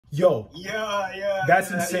Yo. Yeah.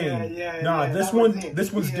 That's insane. This one's different.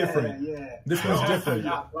 This one's different.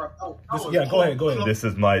 Yeah, go ahead. This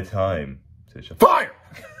is my time. Fire!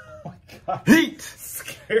 Oh my God. Heat!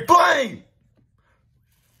 Flame!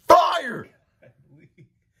 Fire!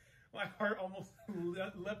 My heart almost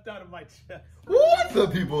leapt out of my chest. What's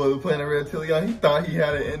up, people of the Planet Reptilian? He thought he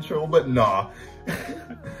had an intro, but nah.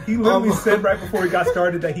 He literally said right before he got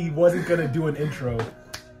started that he wasn't gonna do an intro.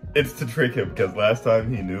 It's to trick him, because last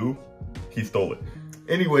time he knew, he stole it.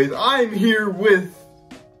 Anyways, I'm here with...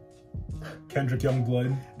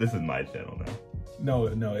 KendrykYoungblood. This is my channel now. No,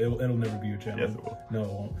 it'll never be your channel. Yes, it will. No, it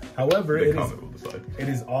won't. However, it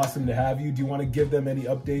is awesome to have you. Do you want to give them any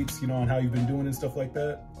updates, on how you've been doing and stuff like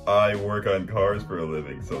that? I work on cars for a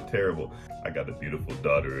living, so terrible. I got a beautiful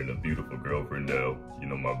daughter and a beautiful girlfriend now.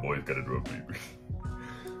 My boy's got a drug dealer.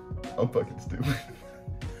 I'm fucking stupid.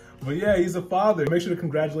 But yeah, he's a father. Make sure to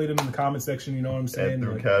congratulate him in the comment section, you know what I'm saying? And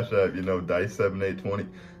through Cashapp, dice 7820.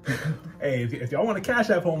 Hey, if y'all want a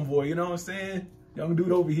Cashapp homeboy, you know what I'm saying? Young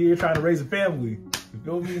dude over here trying to raise a family. You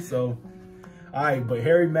feel me? So, all right, but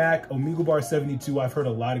Harry Mack, Omegle Bar 72, I've heard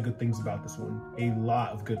a lot of good things about this one. A lot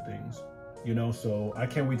of good things, so I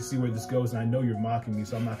can't wait to see where this goes. And I know you're mocking me,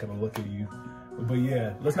 so I'm not going to look at you. But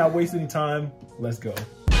yeah, let's not waste any time. Let's go.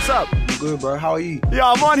 What's up? I'm good, bro. How are you?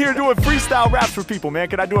 Yeah, I'm on here doing freestyle raps for people, man.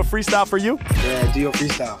 Can I do a freestyle for you? Yeah, do your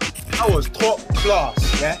freestyle. That was top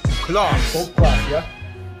class, yeah? Class. Top class, yeah?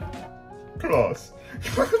 Class.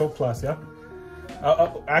 Top class, yeah?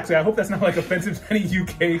 Actually, I hope that's not offensive to any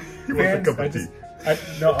UK fans.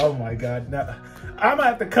 No, oh my God. Now, I might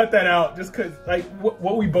have to cut that out just because,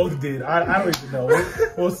 what we both did. I don't even know.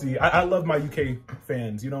 We'll see. I love my UK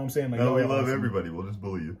fans. You know what I'm saying? No, we love everybody. We'll just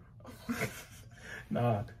bully you.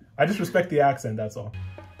 Nah, I just respect the accent. That's all.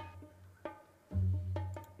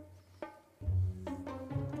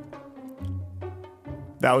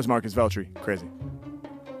 That was Marcus Veltri. Crazy.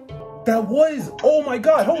 That was, oh my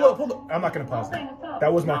God, hold up. I'm not gonna pause that.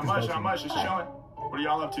 That was Marcus Veltri. Not much, just chilling. What are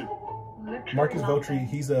y'all up to? Marcus Veltri,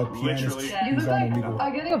 he's a pianist. He's on Omegle.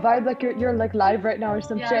 I'm getting a vibe like you're live right now or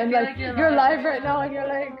some shit. And you're live right now and you're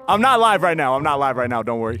like... I'm not live right now.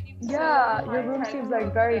 Don't worry. Yeah, your room seems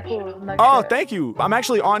very cool. Oh, thank you. I'm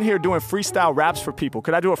actually on here doing freestyle raps for people.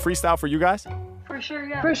 Could I do a freestyle for you guys? For sure,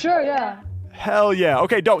 yeah. Hell yeah.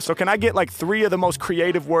 Okay, dope. So can I get 3 of the most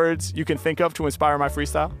creative words you can think of to inspire my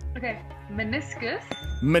freestyle? Okay. Meniscus.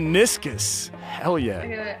 Meniscus. Hell yeah.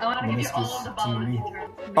 Okay, I want to give you all of the biology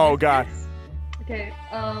terms. Oh God. Okay.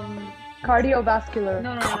 Cardiovascular.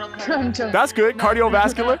 No. That's good.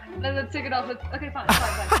 Cardiovascular. Let's take it off. Okay, fine.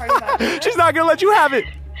 Cardiovascular. She's not gonna let you have it.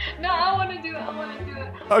 No, I want to do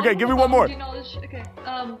it. Okay, give me one more. Okay.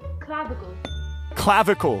 Clavicle.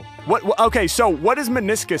 Clavicle. What? Okay, so what is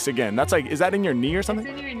meniscus again? That's is that in your knee or something?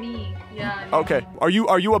 It's in your knee. Yeah. Okay. Are you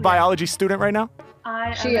a biology student right now?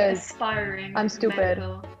 She is aspiring. I'm stupid.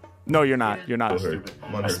 Medical. No, you're not. You're not.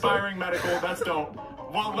 Aspiring medical. That's dope.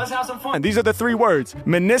 Well, let's have some fun. And these are the 3 words: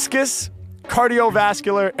 meniscus,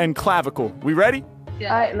 cardiovascular, and clavicle. We ready?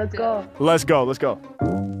 Yeah. All right, let's go. Let's go.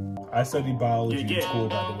 I studied biology in school,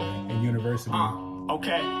 by the way, in university.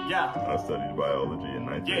 Okay, yeah. I studied biology in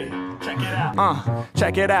 9th grade. Yeah,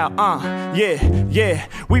 check it out. Yeah.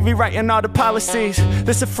 We rewriting all the policies.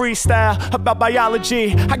 This a freestyle about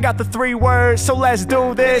biology. I got the 3 words, so let's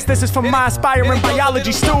do this. This is for my aspiring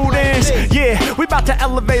biology students. Yeah, we about to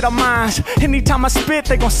elevate our minds. Anytime I spit,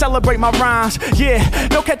 they gon' celebrate my rhymes. Yeah,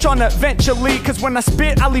 they'll catch on eventually, cause when I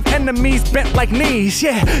spit, I leave enemies bent like knees.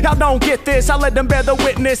 Yeah, y'all don't get this, I let them bear the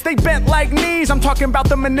witness. They bent like knees, I'm talking about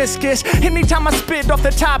the meniscus. Anytime I spit off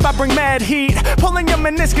the top, I bring mad heat. Pulling your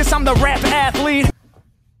meniscus, I'm the rap athlete.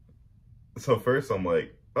 So first I'm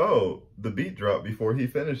like, oh, the beat dropped before he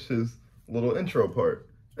finished his little intro part.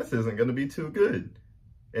 This isn't gonna be too good.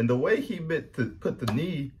 And the way he meant to put the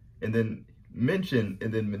knee and then mention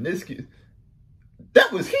and then meniscus,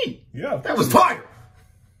 that was heat. Yeah. That was fire.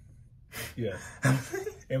 Yes,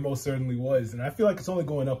 it most certainly was. And I feel like it's only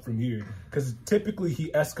going up from here, because typically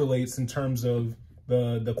he escalates in terms of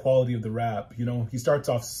the quality of the rap. He starts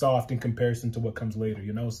off soft in comparison to what comes later,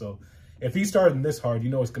 so if he's starting this hard,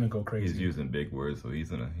 it's gonna go crazy. He's using big words, so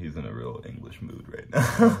he's in a real English mood right now.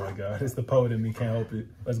 Oh my God, it's the poet in me, can't help it.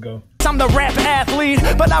 Let's go. I'm the rap athlete,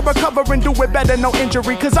 but I recover and do it better, no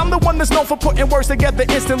injury, cause I'm the one that's known for putting words together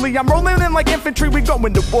instantly. I'm rolling in like infantry, we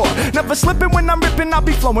going to war. Never slipping when I'm ripping, I'll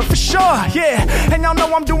be flowing for sure, yeah. And y'all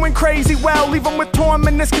know I'm doing crazy well. Leave them with torn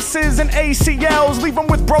meniscuses and ACLs. Leave them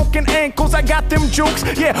with broken ankles, I got them jukes.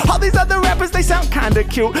 Yeah, all these other rappers, they sound kinda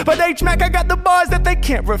cute, but H-Mack, I got the bars that they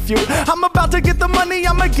can't refute. I'm about to get the money,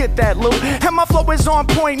 I'ma get that loot. And my flow is on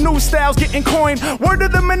point, new styles getting coined. Word to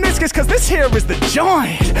the meniscus, cause this here is the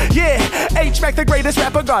joint. Yeah, H-Mack the greatest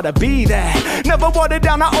rapper, gotta be that. Never watered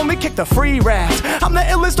down, I only kick the free raps. I'm the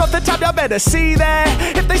illest off the top, y'all better see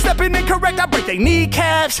that. If they stepping incorrect, I break their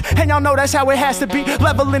kneecaps. And y'all know that's how it has to be.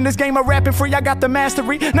 Leveling this game of rapping free, I got the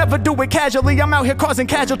mastery. Never do it casually, I'm out here causing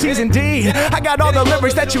casualties indeed. I got all the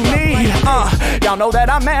lyrics that you need. Y'all know that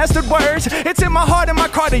I mastered words. It's in my heart and my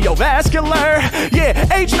cardiovascular.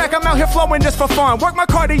 Yeah, H-Mack, I'm out here flowing just for fun. Work my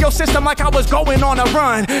cardio system like I was going on a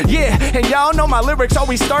run. Yeah, and y'all know my lyrics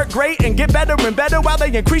always start great and get better and better while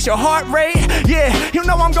they increase your heart rate. Yeah, you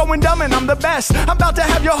know I'm going dumb and I'm the best. I'm about to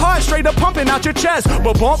have your heart straight up pumping out your chest.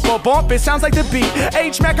 Bump, it sounds like the beat.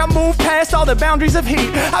 H-Mack, I move past all the boundaries of heat.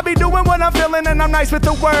 I be doing what I'm feeling and I'm nice with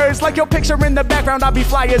the words. Like your picture in the background, I'll be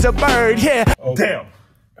fly as a bird. Yeah. Okay. Damn.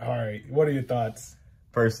 All right, what are your thoughts?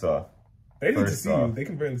 First off, they need to see you. They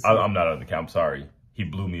can barely see. I'm not on the count. I'm sorry. He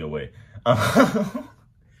blew me away.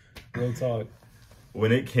 Real talk.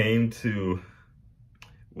 When it came to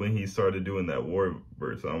when he started doing that war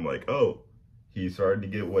verse, I'm like, oh, he started to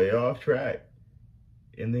get way off track.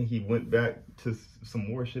 And then he went back to some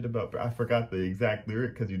more shit about, I forgot the exact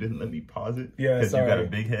lyric because you didn't let me pause it. Yeah, because you got a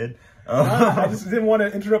big head. I just didn't want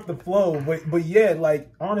to interrupt the flow, but yeah,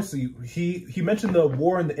 like honestly, he mentioned the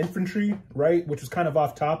war in the infantry, right, which was kind of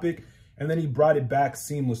off topic, and then he brought it back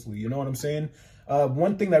seamlessly. You know what I'm saying?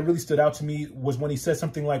 One thing that really stood out to me was when he said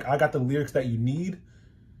something like, "I got the lyrics that you need."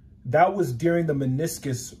 That was during the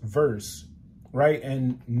meniscus verse, right?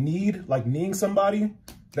 And need, like kneeing somebody,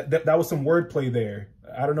 that was some wordplay there.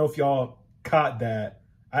 I don't know if y'all caught that.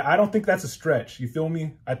 I don't think that's a stretch. You feel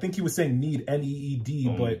me? I think he was saying need,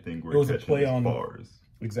 N-E-E-D, but it was a play on bars.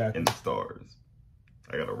 Exactly. And the stars.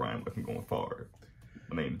 I got a rhyme with him going far.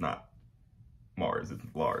 My name's not Mars, it's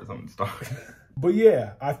Lars. I'm the star. But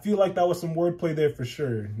yeah, I feel like that was some wordplay there for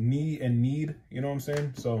sure. Knee and need, you know what I'm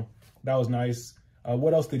saying? So that was nice.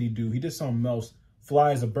 What else did he do? He did something else.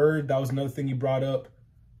 Fly as a bird. That was another thing he brought up.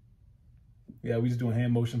 Yeah, we just doing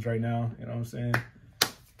hand motions right now. You know what I'm saying?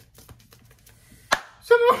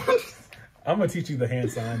 I'm gonna teach you the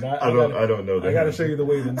hand signs. I don't know. I gotta show you the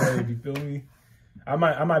way to know. You feel me? I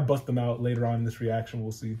might bust them out later on in this reaction.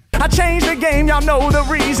 We'll see. I changed the game, y'all know the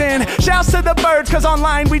reason. Shouts to the birds, cause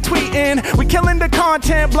online we tweeting. We killing the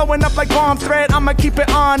content, blowing up like bomb threat. I'ma keep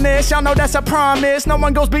it honest, y'all know that's a promise. No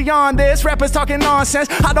one goes beyond this, rappers talking nonsense.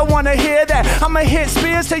 I don't wanna hear that. I'ma hit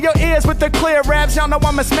spears to your ears with the clear raps. Y'all know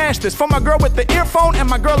I'ma smash this. For my girl with the earphone and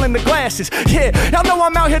my girl in the glasses. Yeah, y'all know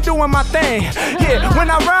I'm out here doing my thing. Yeah,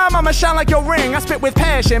 when I rhyme, I'ma shine like your ring. I spit with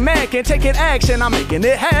passion, Mack and taking action. I'm making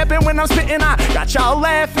it happen when I'm spitting. I got y'all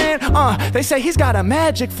laughing. They say he's got a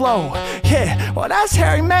magic flow. Yeah, well that's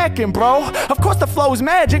Harry Mackin, bro. Of course the flow's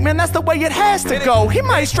magic, man, that's the way it has to go. He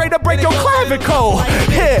might straight up break your clavicle.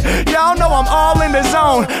 Yeah, y'all know I'm all in the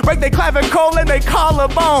zone. Break their clavicle and they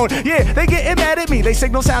collarbone. Yeah, they getting mad at me, they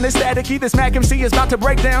signal sounding staticky. This Mack MC is about to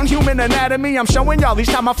break down human anatomy. I'm showing y'all each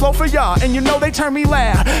time I flow for y'all, and you know they turn me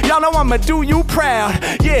loud. Y'all know I'ma do you proud.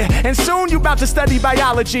 Yeah, and soon you about to study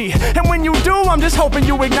biology. And when you do, I'm just hoping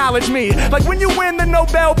you acknowledge me. Like when you win the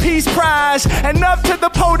Nobel Peace Prize, and up to the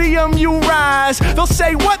podium you rise. They'll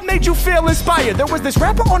say, what made you feel inspired? There was this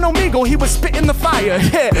rapper on Omegle, he was spitting the fire.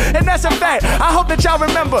 Yeah, and that's a fact. I hope that y'all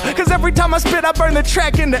remember, cause every time I spit, I burn the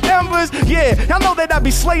track in the embers. Yeah, y'all know that I be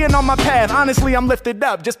slaying on my path. Honestly, I'm lifted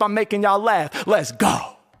up just by making y'all laugh. Let's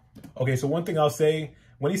go. Okay, so one thing I'll say,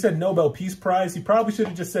 when he said Nobel Peace Prize, he probably should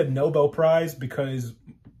have just said Nobel Prize, because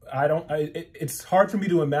it's hard for me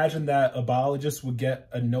to imagine that a biologist would get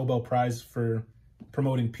a Nobel Prize for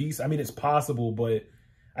promoting peace. I mean, it's possible, but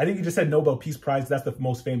I think he just said Nobel Peace Prize. That's the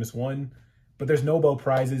most famous one. But there's Nobel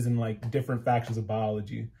Prizes in like different factions of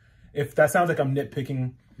biology. If that sounds like I'm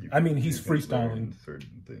nitpicking, I mean, he's freestyling.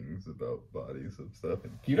 Certain things about bodies and stuff.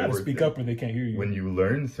 And you got to speak up or they can't hear you. When you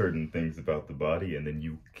learn certain things about the body and then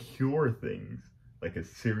you cure things, like a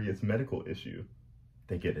serious medical issue,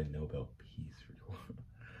 they get a Nobel Peace Prize.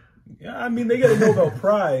 Yeah, I mean, they get a Nobel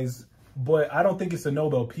Prize, but I don't think it's a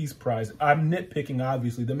Nobel Peace Prize. I'm nitpicking,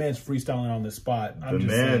 obviously. The man's freestyling on the spot. The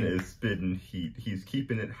man is spitting heat. He's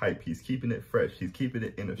keeping it hype. He's keeping it fresh. He's keeping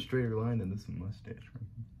it in a straighter line than this mustache.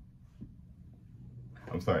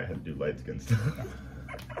 I'm sorry, I had to do light skin stuff.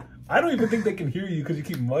 I don't even think they can hear you because you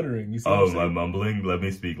keep muttering. You see oh, my mumbling? Let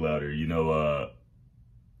me speak louder. You know,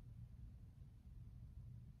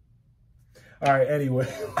 All right,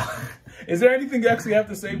 anyway. Is there anything you actually have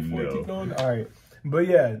to say before we keep going? All right. But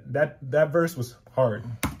yeah, that verse was hard.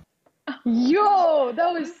 Yo,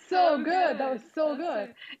 that was so good. That was so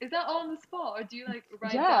good. Is that all on the spot, or do you like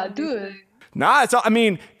write Yeah, down dude. these things? Nah, I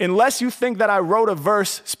mean, unless you think that I wrote a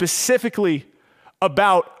verse specifically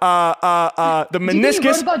about the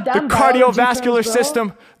meniscus, the cardiovascular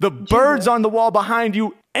system, the birds on the wall behind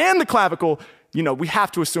you, and the clavicle, you know, we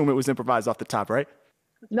have to assume it was improvised off the top, right?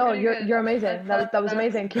 No, you're amazing. That was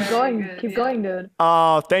amazing. Keep going, dude.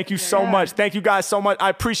 Oh, thank you so much. Thank you guys so much. I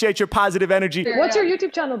appreciate your positive energy. What's your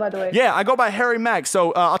YouTube channel, by the way? Yeah, I go by Harry Mack,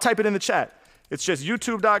 so I'll type it in the chat. It's just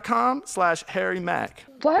youtube.com/Harry Mack.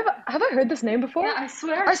 Well, have I heard this name before? Yeah, I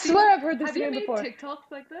swear I've heard this name before. Have you made TikToks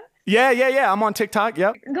like that? Yeah. I'm on TikTok.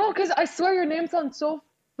 Yep. No, because I swear your name sounds so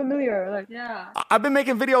familiar. Like, yeah. I've been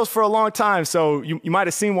making videos for a long time, so you might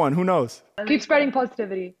have seen one. Who knows? Keep spreading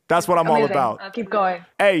positivity. That's what I'm all about. Keep going.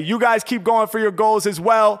 Hey, you guys keep going for your goals as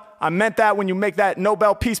well. I meant that when you make that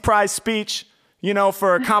Nobel Peace Prize speech, you know,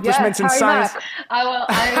 for accomplishments in science. Mack. I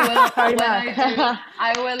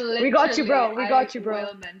will literally. We got you, bro. We got you, bro.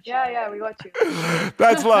 Yeah, we got you.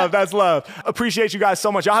 That's love. That's love. Appreciate you guys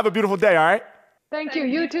so much. Y'all have a beautiful day, all right? Thank you.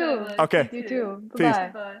 You too. Okay. You too. Peace.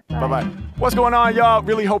 Bye-bye. What's going on, y'all?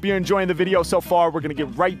 Really hope you're enjoying the video so far. We're going to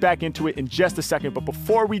get right back into it in just a second. But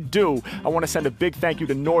before we do, I want to send a big thank you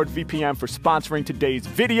to NordVPN for sponsoring today's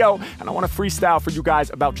video. And I want to freestyle for you guys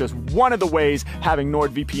about just one of the ways having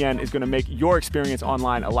NordVPN is going to make your experience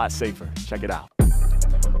online a lot safer. Check it out.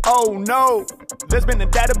 Oh no, there's been a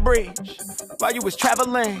data breach while you was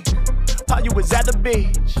traveling. While you was at the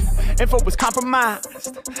beach, info was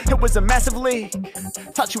compromised. It was a massive leak.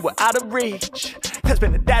 Thought you were out of reach. There's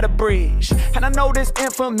been a data breach, and I know this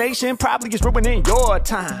information probably is ruining your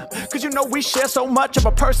time. Cause you know we share so much of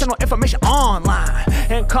our personal information online.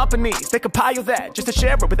 And companies, they compile that just to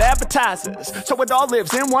share it with advertisers. So it all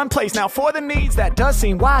lives in one place. Now for the needs, that does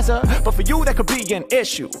seem wiser. But for you, that could be an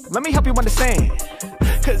issue. Let me help you understand.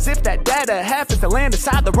 Cause if that data happens to land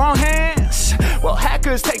inside the wrong hands, well,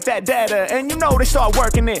 hackers take that data and you know they start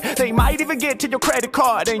working it. They might even get to your credit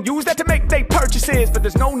card and use that to make their purchases. But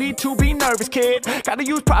there's no need to be nervous, kid. Gotta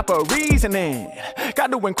use proper reasoning.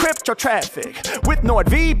 Gotta encrypt your traffic with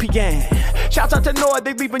NordVPN. Shouts out to Nord,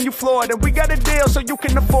 they leaving you floored. And we got a deal so you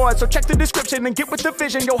can afford. So check the description and get with the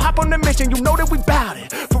vision. Yo, hop on the mission, you know that we bout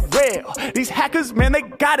it. For real, these hackers, man, they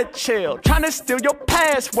gotta chill. Trying to steal your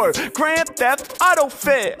password. Grand Theft Auto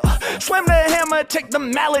fail. Slam the hammer, take the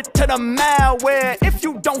mallet to the malware. If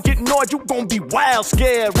you don't get Nord, you gon' be wild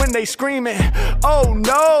scared when they screaming, oh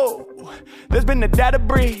no, there's been a data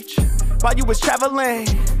breach while you was traveling,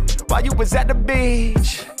 while you was at the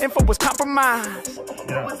beach. Info was compromised.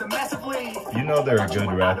 Yeah. Was a massive leak. You know they're a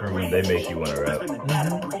good rapper when they make you want to rap.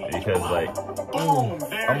 Because like,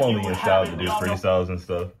 I'm only in style to do freestyles and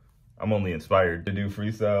stuff. I'm only inspired to do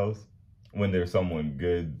freestyles when there's someone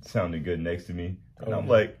good, sounding good next to me. And I'm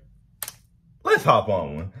like, let's hop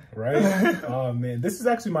on one. Right? Oh, man. This is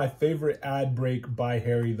actually my favorite ad break by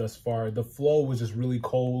Harry thus far. The flow was just really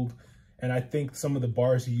cold. And I think some of the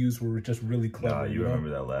bars he used were just really clever. Nah, you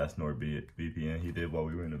remember that last NordVPN he did while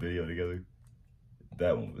we were in the video together?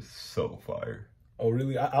 That one was so fire. Oh,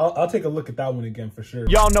 really? I'll take a look at that one again for sure.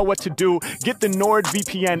 Y'all know what to do. Get the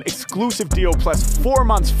NordVPN exclusive deal plus 4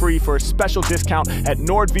 months free for a special discount at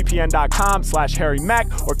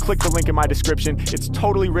nordvpn.com/HarryMack or click the link in my description. It's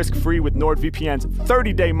totally risk-free with NordVPN's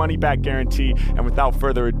 30-day money-back guarantee. And without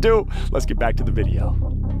further ado, let's get back to the video.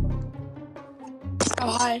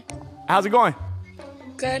 Oh, hi. How's it going?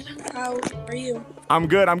 Good. How are you? I'm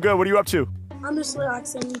good. I'm good. What are you up to? I'm just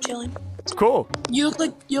relaxing, chilling. It's cool. You look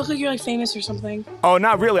like you're like famous or something. Oh,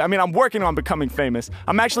 not really. I mean, I'm working on becoming famous.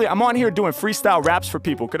 I'm on here doing freestyle raps for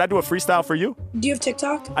people. Could I do a freestyle for you? Do you have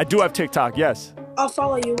TikTok? I do have TikTok, yes. I'll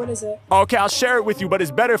follow you. What is it? Okay, I'll share it with you, but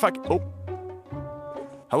it's better if I can. Oh.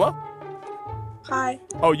 Hello? Hi.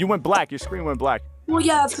 Oh, you went black. Your screen went black. Well,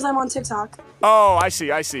 yeah, that's because I'm on TikTok. Oh, I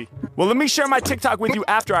see. I see. Well, let me share my TikTok with you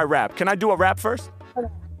after I rap. Can I do a rap first? Okay.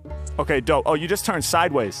 Okay, dope. Oh, you just turned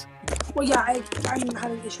sideways. Well, yeah, I'm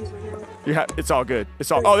having issues right now. It's all good. It's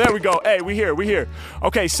all. Oh, there we go. Hey, we here.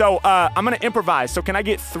 Okay, so I'm gonna improvise. So can I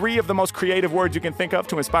get 3 of the most creative words you can think of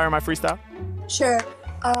to inspire my freestyle? Sure.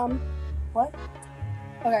 What?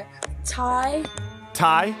 Okay. Tie.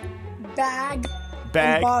 Bag.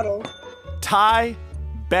 And bottle. Tie,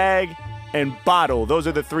 bag, and bottle. Those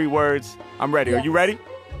are the 3 words. I'm ready. Yes. Are you ready?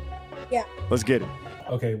 Yeah. Let's get it.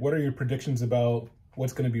 Okay, what are your predictions about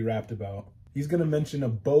what's going to be rapped about? He's going to mention a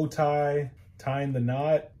bow tie, tying the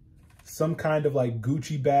knot, some kind of like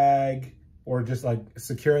Gucci bag, or just like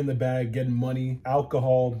securing the bag, getting money,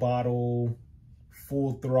 alcohol bottle,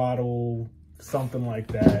 full throttle, something like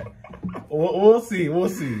that. We'll see. All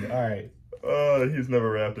right. He's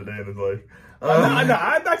never rapped a day in his life.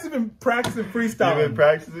 I've actually been practicing freestyle. You've been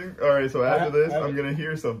practicing? All right, so after this, I'm going to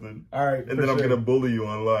hear something. All right, and then I'm going to bully you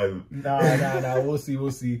on live. Nah. We'll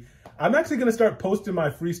see. I'm actually going to start posting my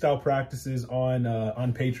freestyle practices on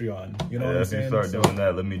Patreon. You know what I'm saying? If you start doing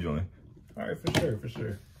that, let me join. All right, for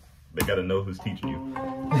sure. They got to know who's teaching you.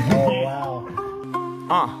 Oh, wow.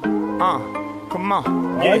 Come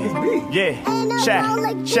on. I like his beat. Yeah,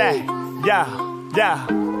 Shaq,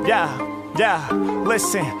 yeah.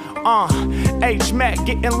 Listen, H-Mack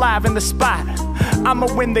getting live in the spot. I'ma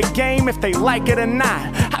win the game if they like it or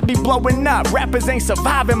not. I be blowing up, rappers ain't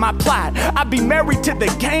surviving my plot. I be married to the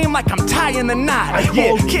game like I'm tying the knot.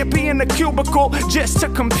 Yeah, can't be in the cubicle just to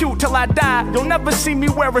compute till I die. You'll never see me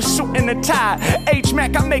wear a suit and a tie.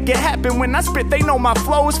 H-Mack, I make it happen when I spit, they know my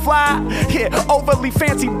flows fly. Yeah, overly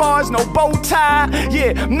fancy bars, no bow tie.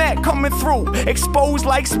 Yeah, Mack coming through, exposed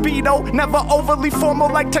like Speedo. Never overly formal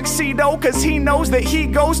like Tuxedo, cause he knows that he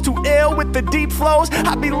goes too ill with the deep flows.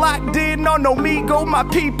 I be locked in on Omegle, my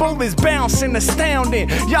people is bouncing, astounding.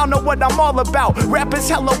 Y'all know what I'm all about. Rappers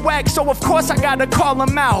hella whack, so of course I gotta call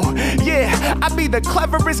them out. Yeah, I be the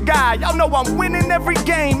cleverest guy. Y'all know I'm winning every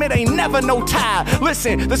game, it ain't never no tie.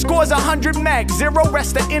 Listen, the score's 100 Mack, 0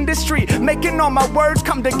 rest the industry. Making all my words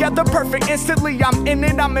come together perfect instantly. I'm in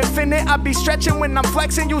it, I'm infinite. I be stretching when I'm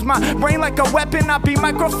flexing, use my brain like a weapon. I be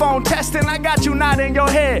microphone testing, I got you nodding your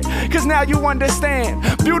head, cause now you understand.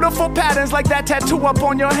 Beautiful patterns like that tattoo up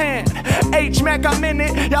on your hand. H-Mack, I'm in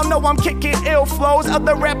it, y'all know I'm kicking ill flows.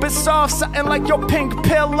 Other rappers soft, something like your pink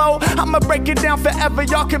pillow. I'ma break it down forever,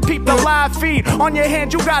 y'all can peep the live feed. On your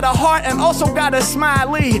hand you got a heart and also got a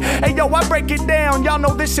smiley. Hey yo, I break it down, y'all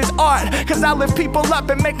know this is art, cause I lift people up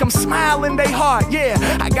and make them smile in they heart. Yeah,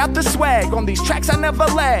 I got the swag, on these tracks I never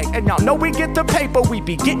lag. And y'all know we get the paper, we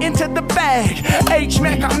be getting to the bag.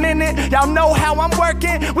 H-Mack, I'm in it, y'all know how I'm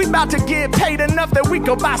working. We about to get paid enough that we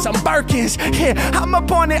could buy some Birkins. Yeah, I'm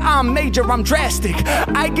up on it, I'm major, I'm drastic.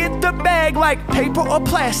 I get the bag like paper or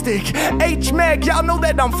plastic. H-Mack, y'all know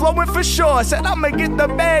that I'm flowing for sure. Said I'ma get the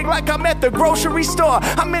bag like I'm at the grocery store.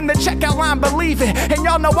 I'm in the checkout line, believe it. And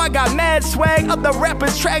y'all know I got mad swag. Other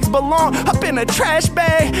rappers' tracks belong up in a trash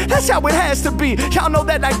bag. That's how it has to be. Y'all know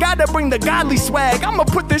that I gotta bring the godly swag. I'ma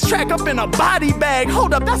put this track up in a body bag.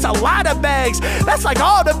 Hold up, that's a lot of bags. That's like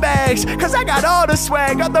all the bags, cause I got all the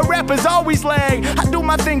swag. Other rappers always lag. I do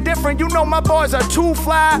my thing different, you know my bars are too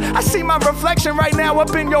fly. I see my reflection right now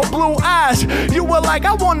up in your blue eyes. You were like,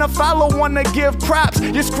 I wanna follow, wanna give props.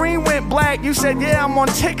 Your screen went black, you said, yeah, I'm on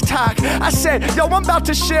TikTok. I said, yo, I'm about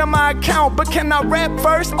to share my account, but can I rap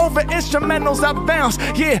first? Over instrumentals I bounce.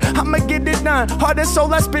 Yeah, I'ma get it done. Hard and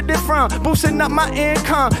soul, I spit it from. Boosting up my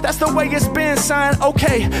income, that's the way it's been, son.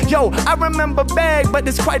 Okay, yo, I remember bag, but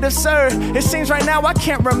it's quite absurd. It seems right now I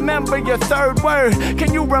can't remember your third word.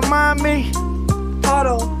 Can you remind me?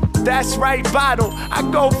 Bottle. That's right, bottle. I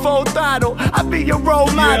go full throttle. I be your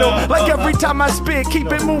role model. Like every time I spit,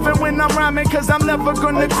 keep it moving when I'm rhyming, cause I'm never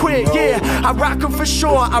gonna quit. Yeah, I rock 'em for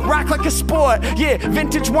sure. I rock like a sport. Yeah,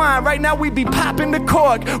 vintage wine. Right now we be popping the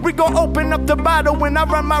cork. We gon' open up the bottle when I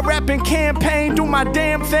run my rapping campaign. Do my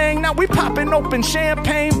damn thing. Now we popping open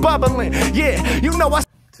champagne, bubbling. Yeah, you know I.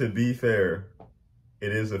 To be fair,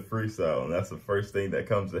 it is a freestyle, and that's the first thing that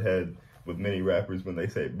comes ahead with many rappers when they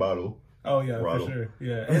say bottle. Oh yeah, throttle. For sure.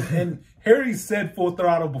 Yeah, and Harry said full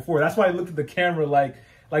throttle before. That's why I looked at the camera like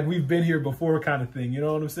we've been here before, kind of thing. You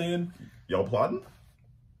know what I'm saying? Y'all plotting?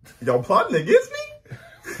 Y'all plotting against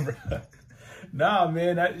me? Nah,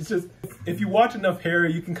 man. It's just if you watch enough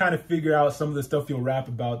Harry, you can kind of figure out some of the stuff he'll rap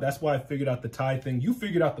about. That's why I figured out the tie thing. You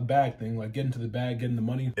figured out the bag thing, like getting to the bag, getting the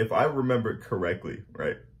money. If I remember correctly,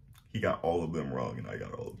 right? He got all of them wrong, and I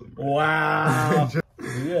got all of them right. Wow.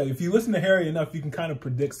 Yeah, if you listen to Harry enough, you can kind of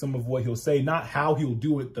predict some of what he'll say, not how he'll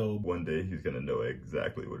do it, though. One day, he's going to know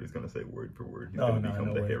exactly what he's going to say word for word. He's going to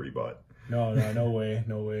become the Harry bot. No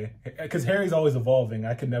way. Because Harry's always evolving.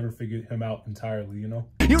 I could never figure him out entirely, you know?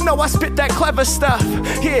 You know I spit that clever stuff.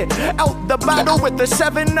 Yeah, out the bottle with the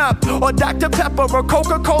 7-Up or Dr. Pepper or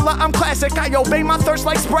Coca-Cola. I'm classic. I obey my thirst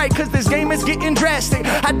like Sprite, cause this game is getting drastic.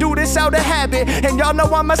 I do this out of habit, and y'all know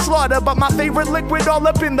I'm a slaughter. But my favorite liquid all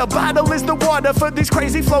up in the bottle is the water. For these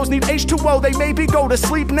crazy flows need H2O. They maybe go to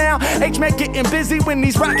sleep now. H-Mack getting busy when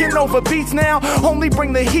he's rocking over beats now. Only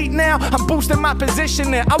bring the heat now. I'm boosting my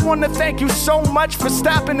position and I wanna thank you so much for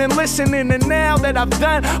stopping and listening. And now that I've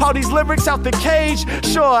done all these lyrics out the cage,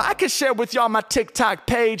 sure, I can share with y'all my TikTok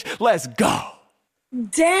page. Let's go.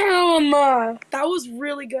 Damn, that was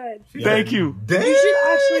really good. Yeah. Thank you. Damn. You should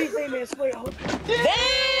actually, wait, man, wait, hold on.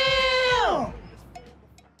 Damn!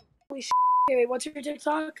 Holy shit. Wait, what's your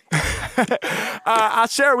TikTok? I'll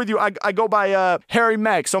share it with you. I go by Harry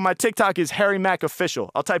Mack, so my TikTok is Harry Mack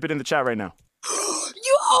Official. I'll type it in the chat right now.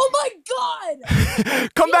 You, oh my God!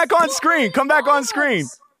 Come back on screen. Come back on screen.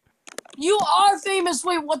 You are famous.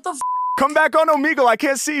 Wait, what the f? Come back on Omegle. I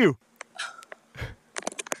can't see you.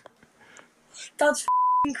 That's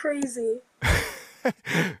f***ing crazy.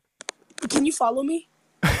 Can you follow me?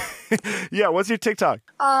 Yeah, what's your TikTok?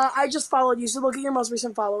 I just followed you, so look at your most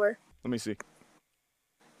recent follower. Let me see.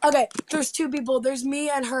 Okay, there's two people. There's me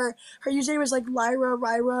and her. Her username is like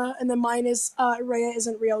Ryra, and then mine is Rhea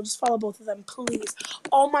isn't real. Just follow both of them, please.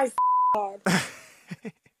 Oh my God.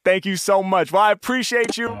 Thank you so much. Well, I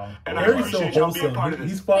appreciate you. And I Harry's so appreciate y'all being wholesome. part of this.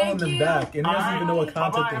 He's following Thank them you. back, and he doesn't even know what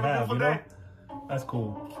content Bye-bye. they Have a have, you beautiful know? That's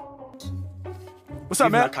cool. What's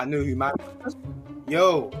up, man? Like I knew you, man.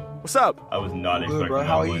 Yo, What's up? I was not good, expecting bro. that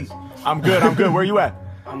How are one. you? I'm good. I'm good. Where you at?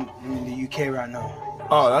 I'm in the UK right now.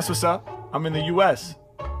 Oh, that's what's up. I'm in the U.S.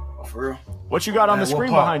 Oh, for real? What you got on Man, the what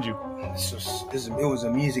screen part? behind you? It was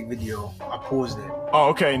a music video. I paused it. Oh,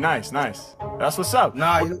 okay. Nice, nice. That's what's up.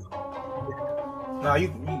 Nah, you know what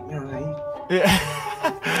I'm saying?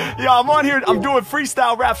 Yeah. Yo, I'm on here. I'm doing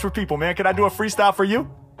freestyle raps for people, man. Can I do a freestyle for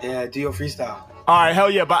you? Yeah, do your freestyle. All right, hell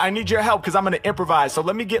yeah. But I need your help because I'm going to improvise. So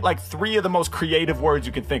let me get like 3 of the most creative words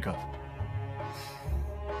you can think of.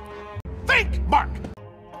 Think, Mark.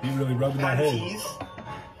 You really rubbing my head.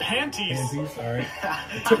 Panties. Panties, all right.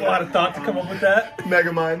 It took a lot of thought to come up with that.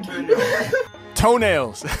 Megamind.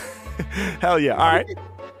 Toenails. Hell yeah. All right.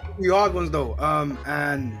 The hard ones though.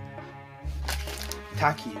 And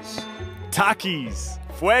Takis. Takis.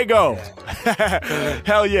 Fuego.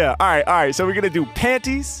 Hell yeah. All right. So we're going to do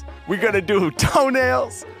panties. We're going to do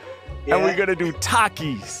toenails. And we're going to do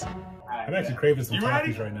Takis. I'm actually craving some You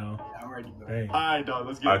ready? Takis right now. I'm ready, bro. Hey, Alright, dog,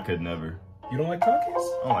 let's I get it. could never. you don't like Takis?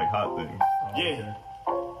 I don't like hot things. Yeah.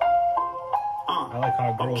 I like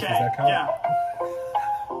hot girls. Okay. Does that count? Yeah.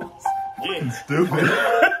 Yeah. Stupid.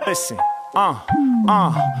 Listen.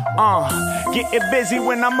 Getting busy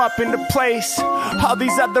when I'm up in the place. All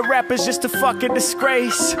these other rappers just a fucking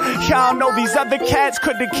disgrace. Y'all know these other cats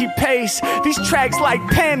couldn't keep pace. These tracks like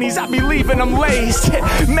panties, I be leaving them laced.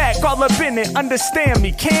 Mack all up in it, understand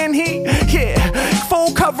me, can he? Yeah,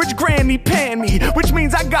 full coverage granny pan me, which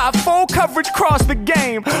means I got full coverage across the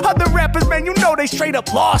game. Other rappers, man, you know they straight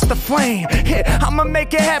up lost the flame. Yeah, I'ma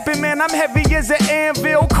make it happen, man, I'm heavy as an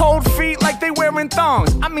anvil. Cold feet like they wearing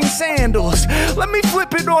thongs, I mean sandals. Let me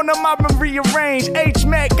flip it on them, I'ma rearrange.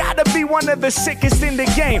 H-Mack gotta be one of the sickest in the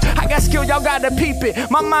game. I got skill, y'all gotta peep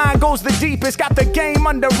it. My mind goes the deepest, got the game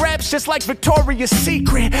under wraps just like Victoria's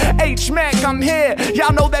Secret. H-Mack, I'm here,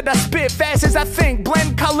 y'all know that I spit fast as I think.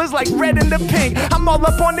 Blend colors like red and the pink. I'm all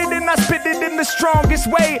up on it and I spit it in the strongest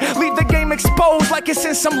way. Leave the game exposed like it's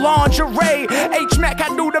in some lingerie. H-Mack,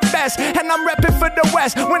 I do the best, and I'm repping for the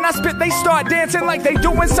West. When I spit, they start dancing like they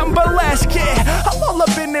doing some burlesque. Yeah, I'm all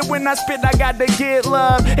up in it when I spit, I got to get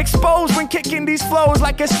love. Exposed when kicking these flows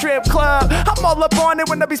like a strip club. I'm all up on it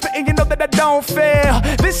when I be spitting, you know that I don't fail.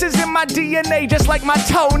 This is in my DNA, just like my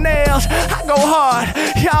toenails. I go hard,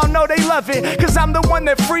 y'all know they love it, cause I'm the one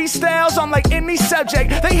that freestyles on like any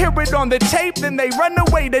subject. They hear it on the tape, then they run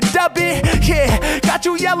away to dub it. Yeah, got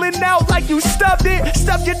you yelling out like you stubbed it.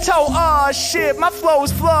 Stubbed your toe, aw shit, my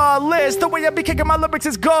flow's flawless. The way I be kicking my lyrics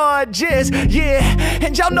is gorgeous. Yeah,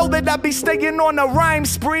 and y'all know that I be staying on a rhyme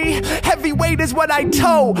spree. Heavyweight is what I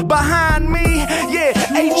tow behind me. Yeah,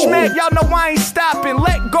 H-Mack, y'all know I ain't stopping.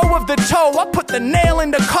 Let go of the toe, I put the nail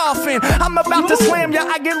in the coffin. I'm about to slam ya,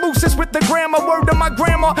 I get loosest with the grammar. Word to my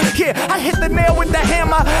grandma, yeah, I hit the nail with the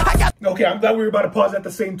hammer. I got. Okay, I'm glad we were about to pause at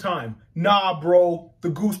the same time. Nah, bro, the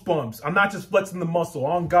goosebumps. I'm not just flexing the muscle.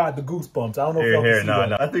 On God, the goosebumps. I don't know if y'all can see that.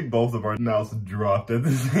 Nah. I think both of our mouths dropped at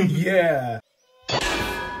the same time. Yeah.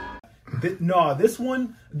 This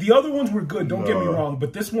one, the other ones were good, don't get me wrong,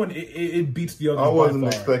 but this one, it beats the other I wasn't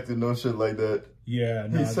by far. expecting no shit like that. Yeah,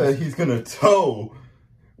 He said he's gonna toe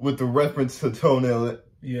with the reference to toenail.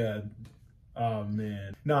 Yeah. Oh,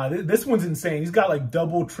 man. Nah, this one's insane. He's got like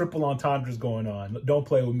double, triple entendres going on. Don't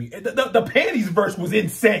play with me. The panties verse was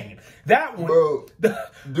insane. That one. Bro,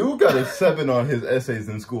 dude got a 7 on his essays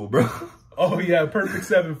in school, bro. Oh, yeah, perfect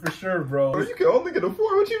 7 for sure, bro. Bro, you can only get a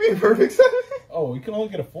 4. What you mean perfect 7? Oh, you can only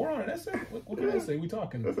get a 4 on an essay? What kind of essay we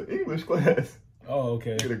talking? That's an English class. Oh,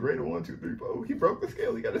 okay. Get a grade of 1, 2, 3, 4. He broke the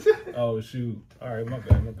scale. He got a 7. Oh, shoot. All right, my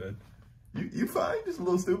bad. You fine? Just a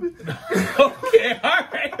little stupid. Okay,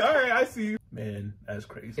 all right, I see you. Man, that's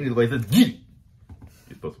crazy. Anyway, says yeet.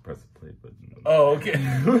 You're supposed to press the play button. Oh, okay.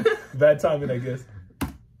 Bad timing, I guess.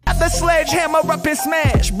 The sledgehammer up and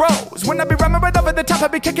smash bros. When I be rhyming right over the top, I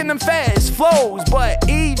be kicking them fast flows. But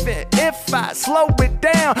even if if I slow it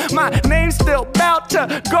down. My name's still about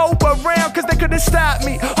to go around, cause they couldn't stop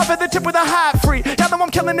me. Off at the tip with a hot free. Now that I'm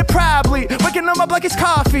killing it probably, waking them up like it's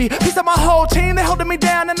coffee. Piece of my whole team, they holding me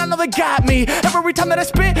down and I know they got me. Every time that I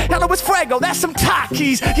spit, y'all know it's Fuego, that's some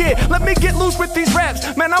Takis. Yeah, let me get loose with these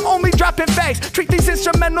raps. Man, I'm only dropping facts. Treat these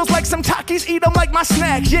instrumentals like some Takis, eat them like my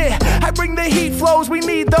snack. Yeah, I bring the heat flows, we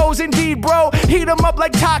need those indeed, bro. Heat them up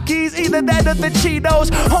like Takis, either that or the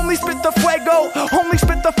Cheetos. Only spit the Fuego, only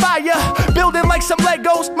spit the fire. Building like some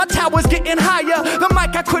Legos, my tower's getting higher. The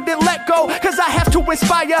mic I couldn't let go, cause I have to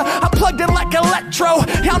inspire. I'm plugged in like electro,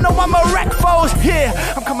 y'all know I'm a wreck foes.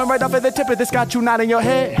 Yeah, I'm coming right off at the tip of this, got you nodding your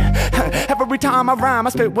head. Every time I rhyme, I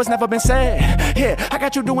spit what's never been said. Yeah, I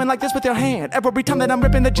got you doing like this with your hand. Every time that I'm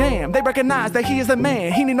ripping the jam, they recognize that he is the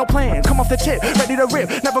man. He need no plan, come off the tip, ready to rip,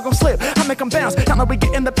 never gon' slip. I make them bounce, y'all know we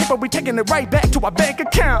getting the paper, we taking it right back to our bank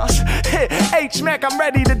accounts. Yeah, H-Mack, I'm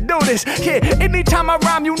ready to do this. Yeah, anytime I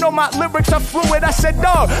rhyme, you know my lyrics are fluid. I said,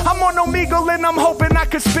 dog, I'm on Omegle and I'm hoping I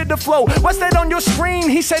could spit the flow. What's that on your screen?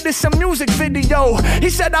 He said it's a music video. He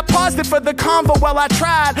said I paused it for the convo while I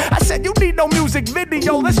tried. I said you need no music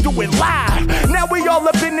video, let's do it live. Now we all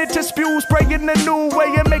up in it to spew, spraying the new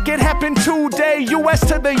way and make it happen today. US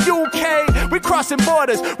to the UK, we crossing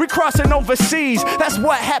borders, we crossing overseas. That's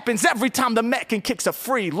what happens every time the Mack and kicks are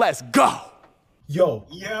free. Let's go. Yo,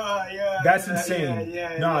 Yeah, that's insane.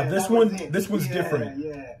 Nah, this one's different.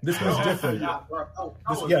 Yeah. This one's different.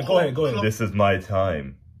 Yeah, Go ahead. This is my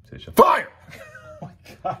time. Fire! Oh my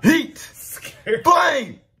God. Heat! Scared.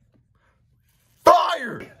 Flame!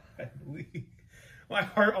 Fire! My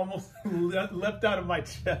heart almost leapt out of my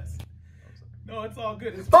chest. No, it's all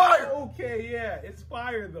good. It's fire. Okay, yeah, it's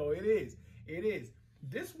fire though. It is. It is.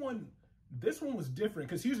 This one was different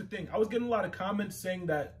because here's the thing. I was getting a lot of comments saying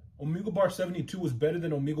that Omegle Bar 72 was better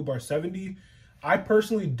than Omegle Bar 70. I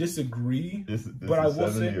personally disagree. But I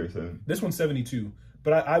will say this one's 72.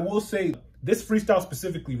 But I will say this freestyle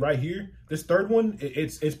specifically right here, this third one,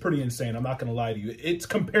 it's pretty insane. I'm not gonna lie to you. It's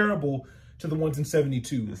comparable to the ones in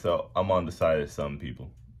 72. So I'm on the side of some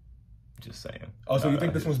people. Just saying. Oh, so you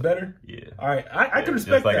think this one's better? Yeah. All right, I can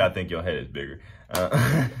respect just like that. I think your head is bigger.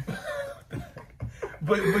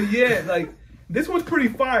 But yeah, like this one's pretty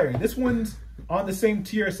fire. This one's on the same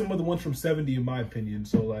tier as some of the ones from 70 in my opinion.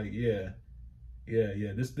 So like, yeah.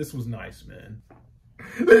 This was nice, man.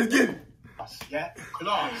 Let's get it. Yeah,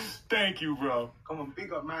 class. Thank you, bro. Come on,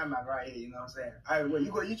 big up my man right here, you know what I'm saying? All right, well, you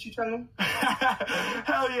got a YouTube channel?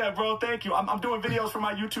 Hell yeah, bro. Thank you. I'm doing videos for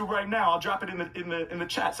my YouTube right now. I'll drop it in the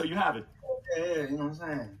chat so you have it. Yeah, you know what I'm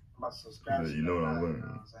saying? I'm about to subscribe. You know what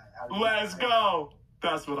I'm saying? Let's go.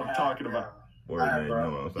 That's what I'm talking about. Word, man, you know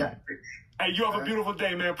what I'm saying? Hey, you have a beautiful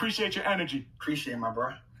day, man. Appreciate your energy. Appreciate my bro.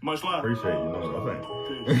 Much love. Appreciate you, know what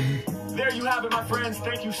I'm saying? There you have it, my friends.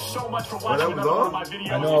 Thank you so much for watching another one of my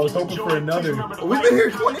videos. I know, I was hoping for another. We've been here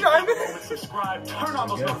 29 minutes. Subscribe, turn on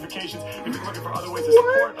those notifications. If you're looking for other ways to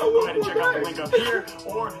support, go ahead and check out the link up here.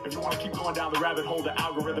 Or if you want to keep going down the rabbit hole, the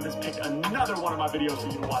algorithm has picked another one of my videos for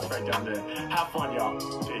you to watch right down there. Have fun, y'all.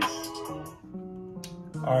 Peace.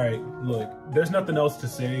 All right, look, there's nothing else to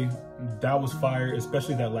say. That was fire,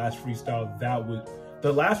 especially that last freestyle.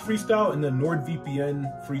 The last freestyle and the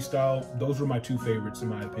NordVPN freestyle, those were my two favorites in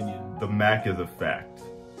my opinion. The Mack is a fact.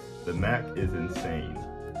 The Mack is insane,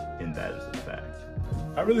 and that is a fact.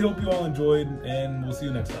 I really hope you all enjoyed, and we'll see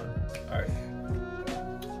you next time. All right.